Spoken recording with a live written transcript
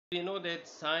We know that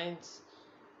science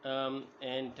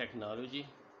and technology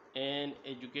and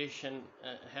education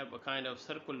have a kind of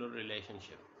circular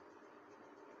relationship.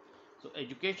 So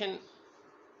education,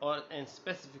 or and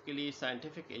specifically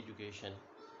scientific education,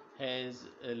 has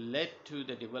led to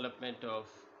the development of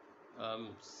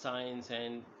science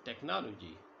and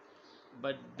technology.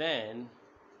 But then,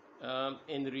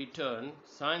 in return,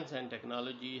 science and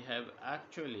technology have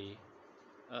actually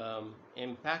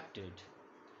impacted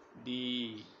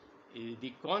the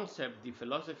the concept, the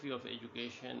philosophy of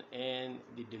education, and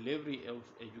the delivery of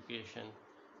education,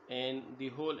 and the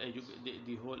whole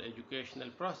educational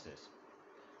process.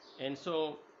 And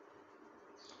so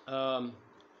um,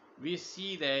 we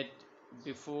see that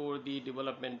before the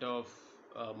development of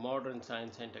modern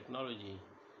science and technology,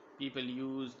 people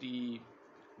use the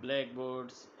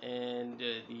blackboards and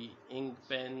the ink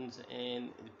pens and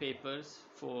the papers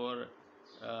for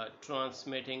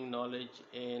transmitting knowledge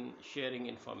and sharing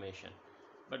information.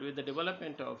 But with the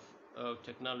development of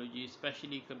technology,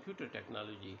 especially computer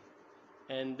technology,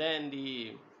 and then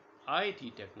the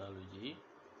IT technology,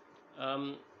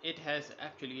 it has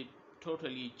actually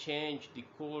totally changed the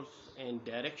course and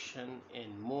direction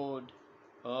and mode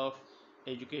of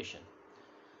education.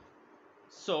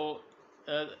 So,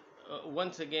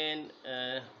 once again,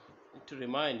 to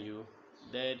remind you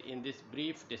that in this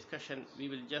brief discussion, we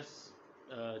will just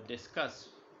discuss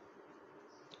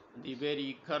the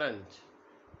very current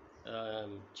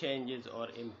changes or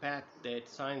impact that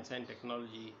science and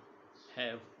technology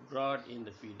have brought in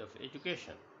the field of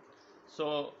education.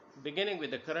 So, beginning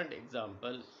with the current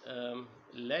example,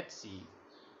 let's see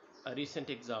a recent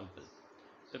example.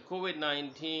 The COVID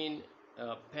 19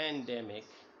 pandemic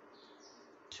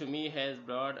to me has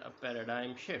brought a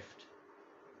paradigm shift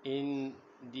in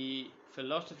the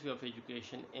philosophy of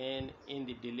education and in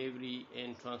the delivery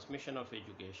and transmission of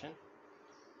education.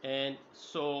 And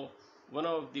so, one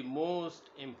of the most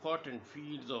important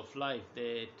fields of life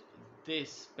that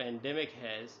this pandemic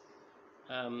has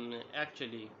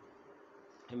actually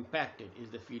impacted is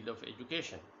the field of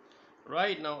education.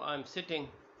 Right now, I'm sitting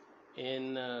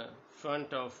in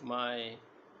front of my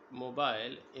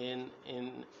mobile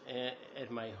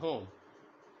at my home,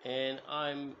 and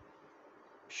I'm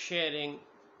sharing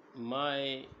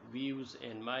my views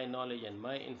and my knowledge and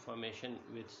my information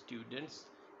with students,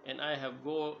 and I have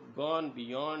gone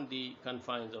beyond the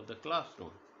confines of the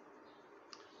classroom.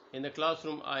 In the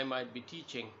classroom, I might be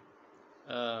teaching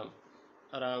uh,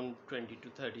 around 20 to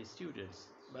 30 students,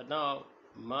 but now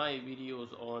my videos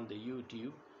on the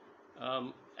YouTube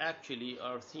actually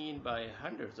are seen by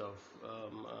hundreds of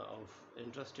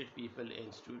interested people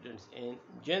and students and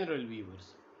general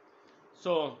viewers.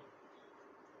 So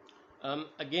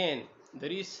again, the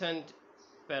recent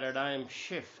paradigm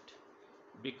shift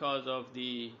because of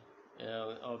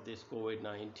this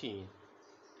COVID-19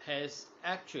 has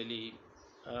actually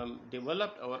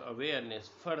developed our awareness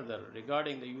further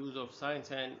regarding the use of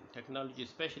science and technology,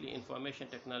 especially information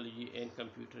technology and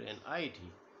computer and IT,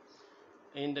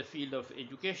 in the field of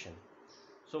education.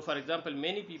 So, for example,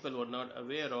 many people were not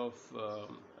aware of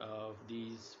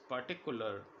these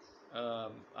particular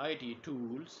IT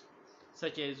tools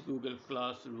such as Google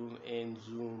Classroom and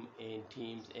Zoom and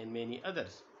Teams and many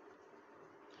others.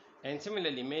 And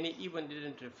similarly, many even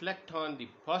didn't reflect on the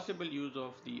possible use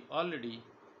of the already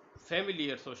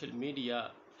familiar social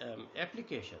media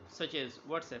applications such as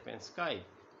WhatsApp and Skype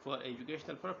for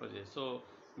educational purposes. So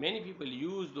many people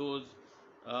use those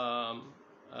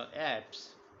apps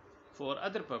for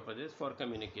other purposes for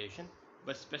communication,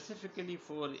 but specifically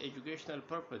for educational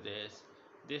purposes,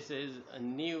 this is a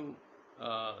new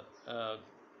uh, uh,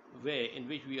 way in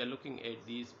which we are looking at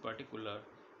these particular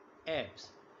apps.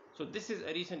 So this is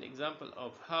a recent example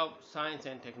of how science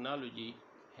and technology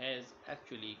has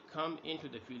actually come into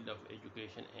the field of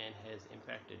education and has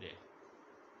impacted it.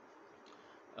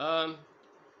 Um,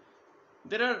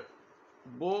 there are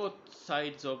both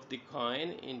sides of the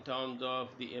coin in terms of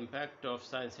the impact of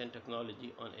science and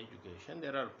technology on education.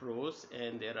 There are pros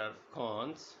and there are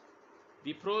cons.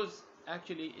 The pros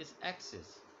actually is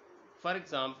access. For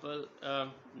example,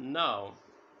 now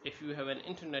if you have an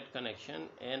internet connection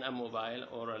and a mobile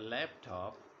or a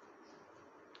laptop,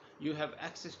 you have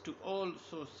access to all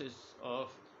sources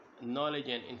of knowledge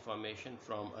and information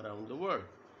from around the world.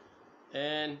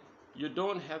 And you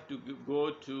don't have to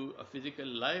go to a physical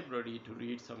library to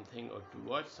read something or to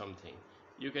watch something.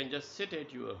 You can just sit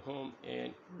at your home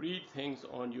and read things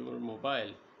on your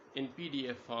mobile in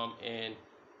PDF form and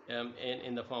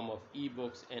in the form of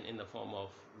ebooks and in the form of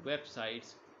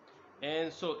websites.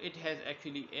 And so it has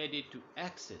actually added to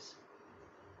access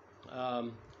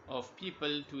um, of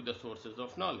people to the sources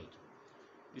of knowledge.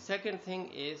 The second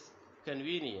thing is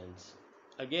convenience.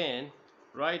 Again,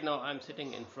 right now I'm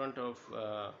sitting in front of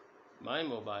my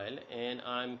mobile, and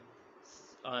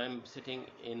I'm sitting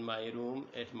in my room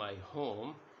at my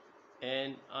home,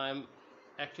 and I'm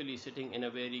actually sitting in a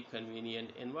very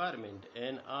convenient environment,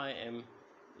 and I am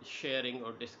sharing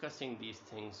or discussing these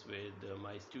things with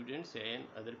my students and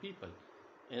other people,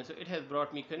 and so it has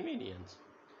brought me convenience.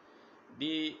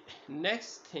 The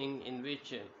next thing in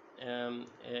which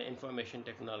information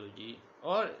technology,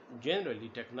 or generally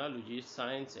technology,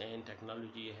 science and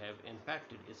technology have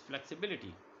impacted is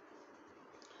flexibility.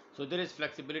 So there is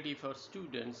flexibility for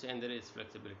students and there is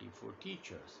flexibility for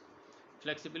teachers.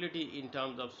 Flexibility in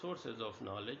terms of sources of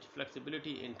knowledge,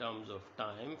 flexibility in terms of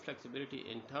time, flexibility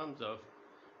in terms of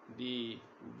the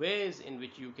ways in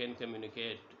which you can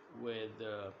communicate with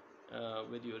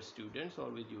your students or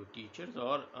with your teachers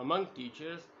or among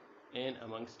teachers and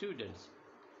among students.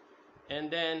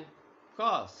 And then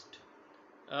cost.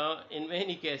 In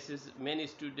many cases, many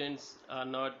students are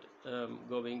not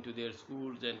going to their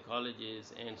schools and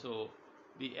colleges, and so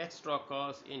the extra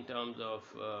cost in terms of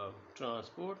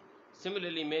transport.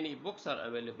 Similarly, many books are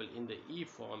available in the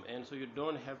e-form, and so you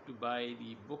don't have to buy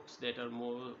the books that are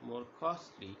more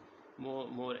costly,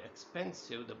 more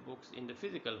expensive, the books in the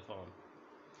physical form.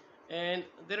 And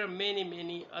there are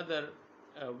many other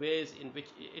ways in which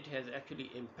it has actually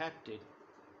impacted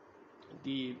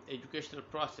the educational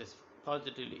process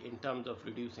positively in terms of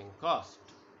reducing cost.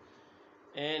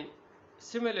 And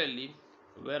similarly,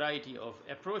 variety of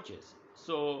approaches.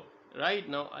 So right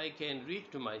now I can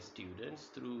reach to my students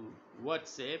through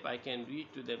WhatsApp, I can reach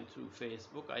to them through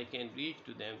Facebook, I can reach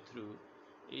to them through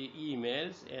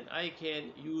emails, and I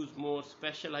can use more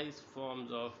specialized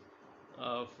forms of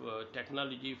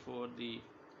technology for the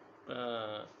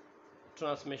uh,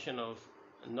 transmission of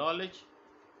knowledge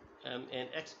and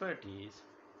expertise,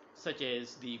 such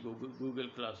as the Google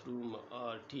Classroom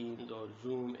or Teams or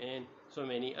Zoom and so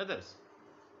many others.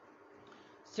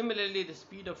 Similarly, the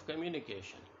speed of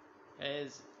communication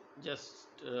has just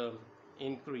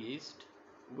increased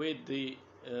with the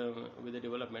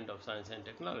development of science and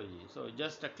technology. So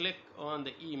just a click on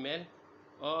the email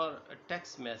or a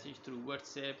text message through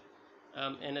WhatsApp,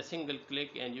 and a single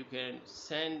click, and you can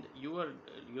send your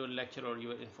lecture or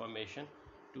your information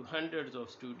to hundreds of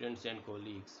students and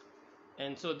colleagues.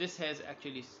 And so this has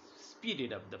actually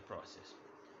speeded up the process.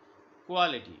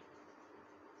 Quality.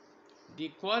 The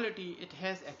quality, it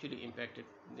has actually impacted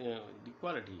the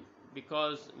quality,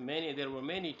 because there were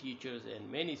many teachers and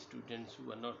many students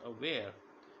who are not aware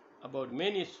about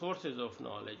many sources of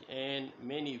knowledge and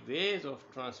many ways of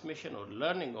transmission or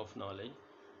learning of knowledge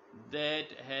that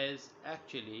has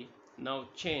actually now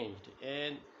changed.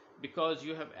 And because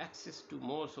you have access to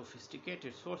more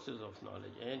sophisticated sources of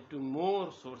knowledge and to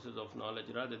more sources of knowledge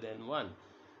rather than one,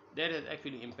 that has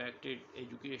actually impacted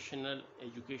educational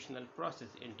process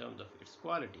in terms of its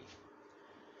quality.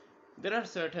 There are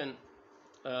certain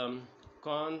um,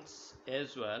 cons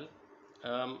as well,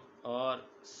 or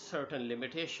certain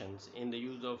limitations in the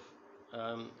use of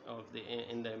the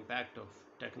in the impact of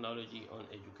technology on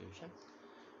education.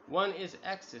 One is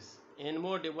access. In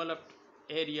more developed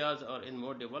areas or in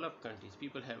more developed countries,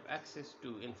 people have access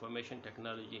to information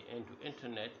technology and to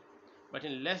internet, but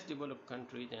in less developed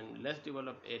countries and less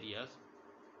developed areas,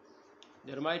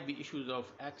 there might be issues of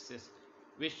access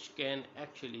which can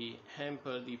actually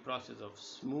hamper the process of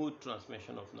smooth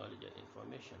transmission of knowledge and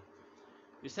information.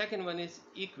 The second one is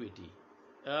equity.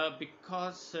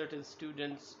 Because certain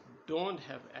students don't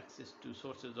have access to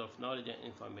sources of knowledge and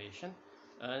information,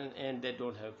 and they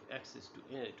don't have access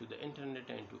to the internet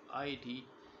and to IT,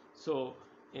 so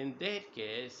in that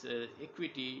case,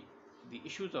 the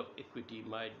issues of equity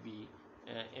might be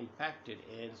impacted,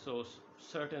 and so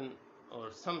certain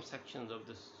or some sections of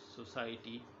the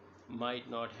society might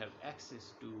not have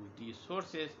access to these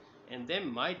sources, and they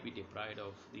might be deprived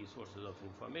of these sources of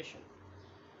information.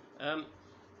 Um,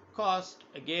 Cost,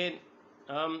 again,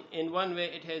 in one way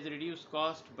it has reduced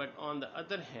cost, but on the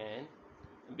other hand,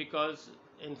 because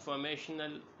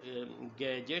informational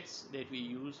gadgets that we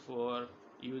use for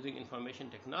using information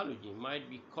technology might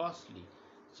be costly,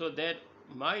 so that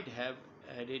might have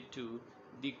added to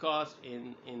the cost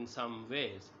in some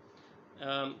ways.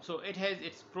 So it has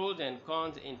its pros and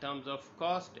cons in terms of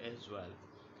cost as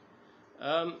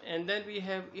well. And then we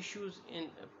have issues in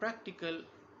practical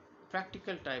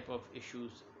type of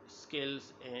issues,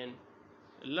 skills and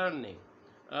learning.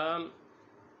 um,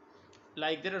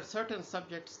 like there are certain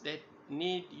subjects that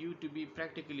need you to be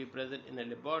practically present in a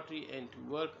laboratory and to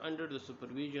work under the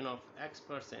supervision of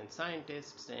experts and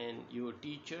scientists and your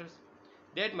teachers.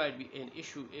 That might be an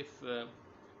issue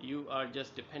you are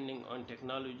just depending on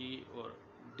technology or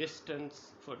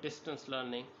distance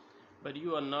learning, but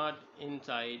you are not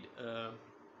inside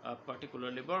a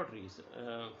particular laboratories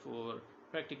for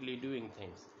practically doing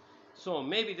things. So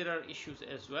maybe there are issues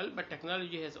as well, but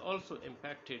technology has also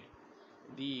impacted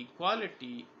the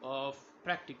quality of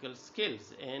practical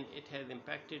skills, and it has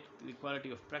impacted the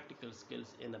quality of practical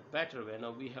skills in a better way.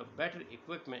 Now we have better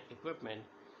equipment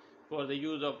for the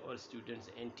use of our students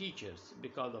and teachers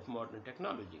because of modern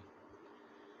technology.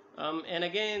 And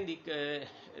again,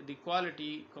 the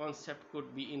quality concept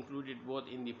could be included both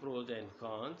in the pros and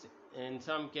cons. In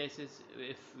some cases,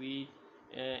 if we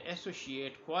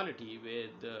associate quality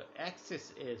with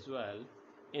access as well,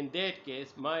 in that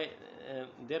case,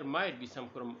 there might be some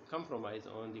compromise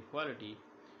on the quality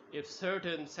if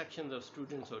certain sections of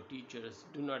students or teachers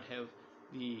do not have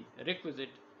the requisite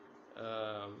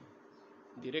um,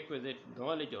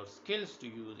 knowledge or skills to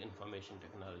use information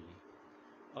technology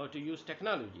or to use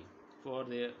technology for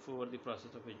the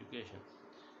process of education.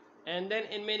 And then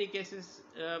in many cases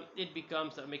it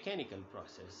becomes a mechanical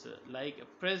process, like a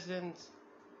presence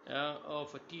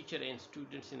of a teacher and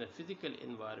students in a physical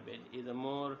environment is a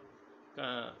more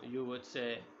you would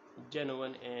say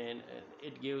genuine, and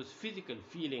it gives physical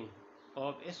feeling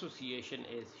of association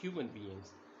as human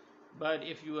beings. But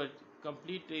if you are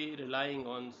completely relying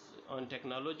on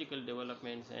technological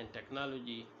developments and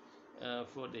technology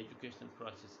for the educational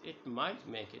process, it might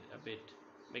make it a bit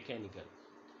mechanical.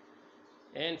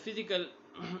 And physical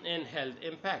and health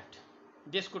impact,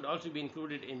 this could also be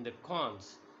included in the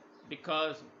cons,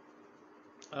 because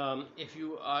if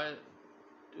you are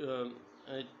um,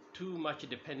 too much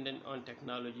dependent on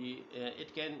technology,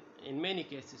 it can, in many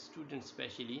cases, students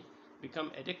especially,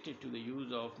 become addicted to the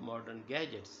use of modern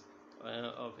gadgets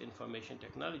of information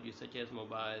technology, such as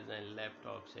mobiles and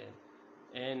laptops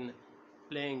and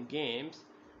playing games.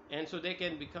 And so they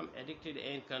can become addicted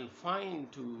and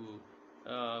confined to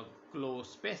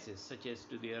closed spaces, such as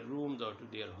to their rooms or to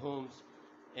their homes.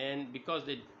 And because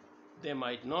they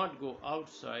might not go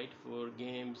outside for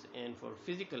games and for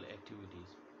physical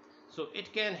activities, so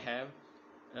it can have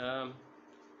um,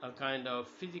 a kind of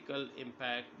physical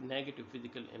impact, negative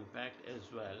physical impact as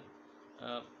well,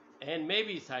 uh, and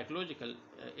maybe psychological.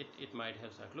 It might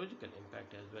have psychological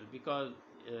impact as well, because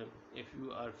if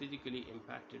you are physically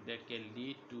impacted, that can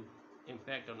lead to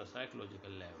impact on a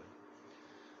psychological level.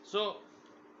 So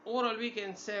overall, we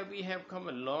can say we have come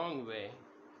a long way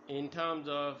in terms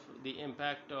of the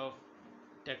impact of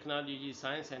technology,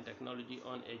 science and technology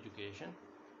on education.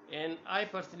 And I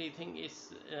personally think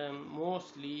it's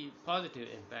mostly positive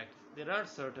impact. There are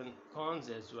certain cons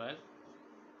as well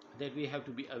that we have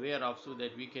to be aware of so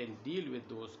that we can deal with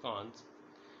those cons.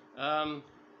 Um,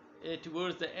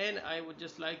 Towards the end, I would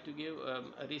just like to give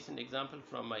a recent example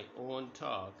from my own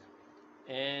talk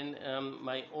and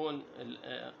my own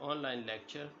online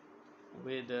lecture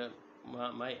with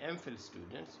my MPhil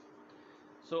students.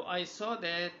 So I saw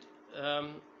that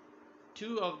um,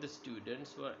 two of the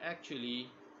students were actually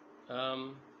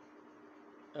um,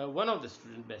 one of the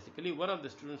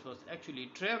students was actually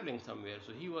traveling somewhere.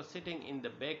 So he was sitting in the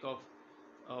back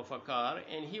of a car,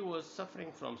 and he was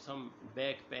suffering from some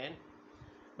back pain,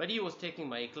 but he was taking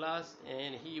my class,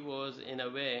 and he was in a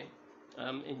way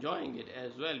enjoying it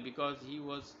as well, because he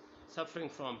was suffering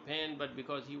from pain, but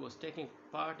because he was taking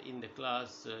part in the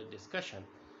class discussion.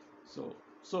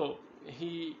 So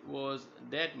he was,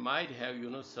 that might have,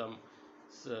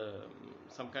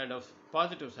 some kind of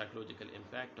positive psychological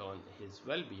impact on his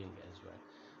well-being as well.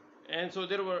 And so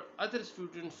there were other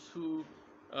students who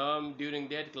during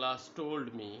that class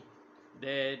told me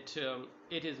that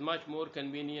it is much more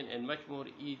convenient and much more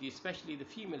easy, especially the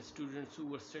female students who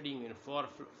were studying in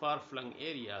far-flung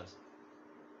areas.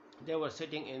 They were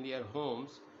sitting in their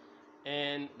homes,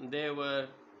 and they were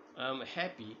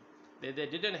happy that they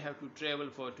didn't have to travel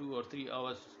for 2 or 3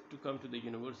 hours to come to the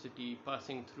university,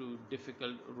 passing through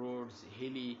difficult roads,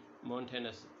 hilly,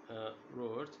 mountainous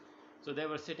roads. So they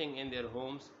were sitting in their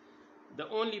homes. The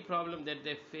only problem that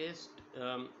they faced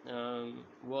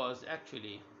was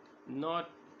actually not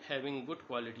having good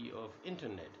quality of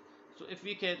internet. So if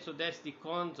we can, so that's the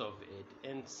cons of it.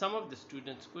 And some of the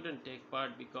students couldn't take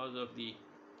part because of the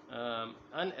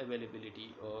unavailability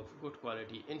of good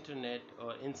quality internet,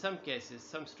 or in some cases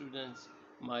some students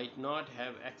might not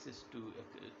have access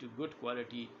to good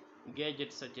quality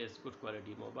gadgets, such as good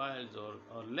quality mobiles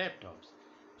or laptops.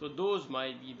 So those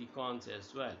might be the cons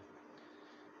as well.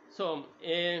 So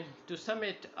to sum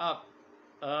it up,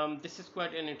 this is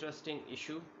quite an interesting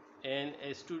issue, and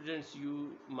as students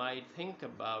you might think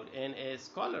about, and as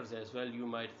scholars as well, you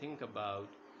might think about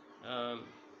um,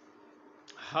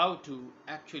 how to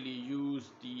actually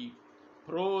use the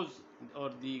pros or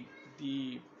the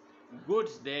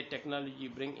goods that technology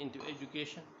bring into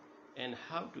education, and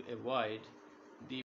how to avoid